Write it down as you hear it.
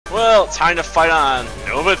Well, time to fight on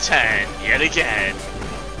Nova 10 yet again.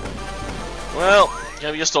 Well,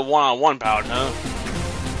 gonna be just a one-on-one bout, huh?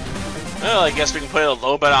 Well, I guess we can play a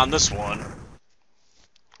low bet on this one.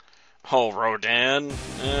 Oh, Rodan.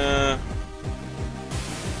 I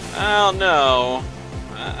don't know.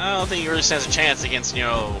 I don't think he really stands a chance against, you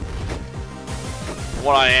know,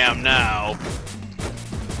 what I am now.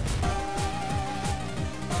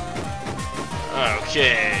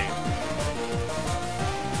 Okay.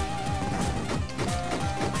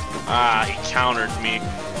 Ah, he countered me.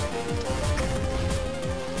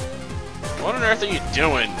 What on earth are you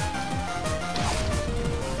doing?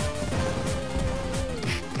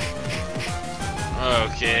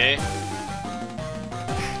 Okay.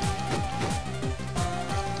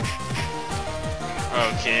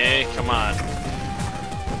 Okay, come on.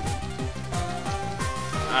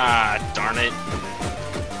 Ah, darn it.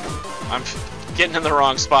 I'm getting in the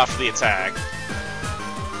wrong spot for the attack.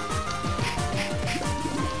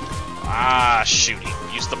 Ah, shooting.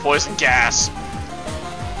 Use the poison gas.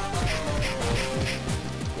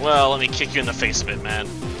 Well, let me kick you in the face a bit, man.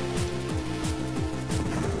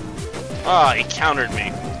 Ah, he countered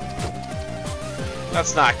me.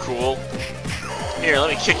 That's not cool. Here, let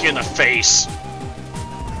me kick you in the face.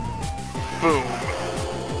 Boom.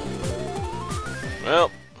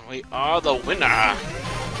 Well, we are the winner.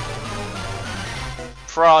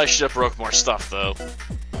 Probably should have broke more stuff, though.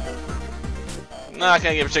 Not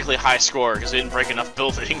gonna get a particularly high score because we didn't break enough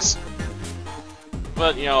buildings.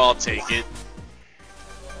 But, you know, I'll take it.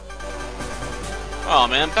 Oh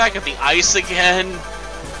man, back at the ice again.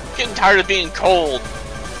 Getting tired of being cold.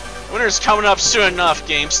 Winter's coming up soon enough,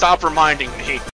 game. Stop reminding me.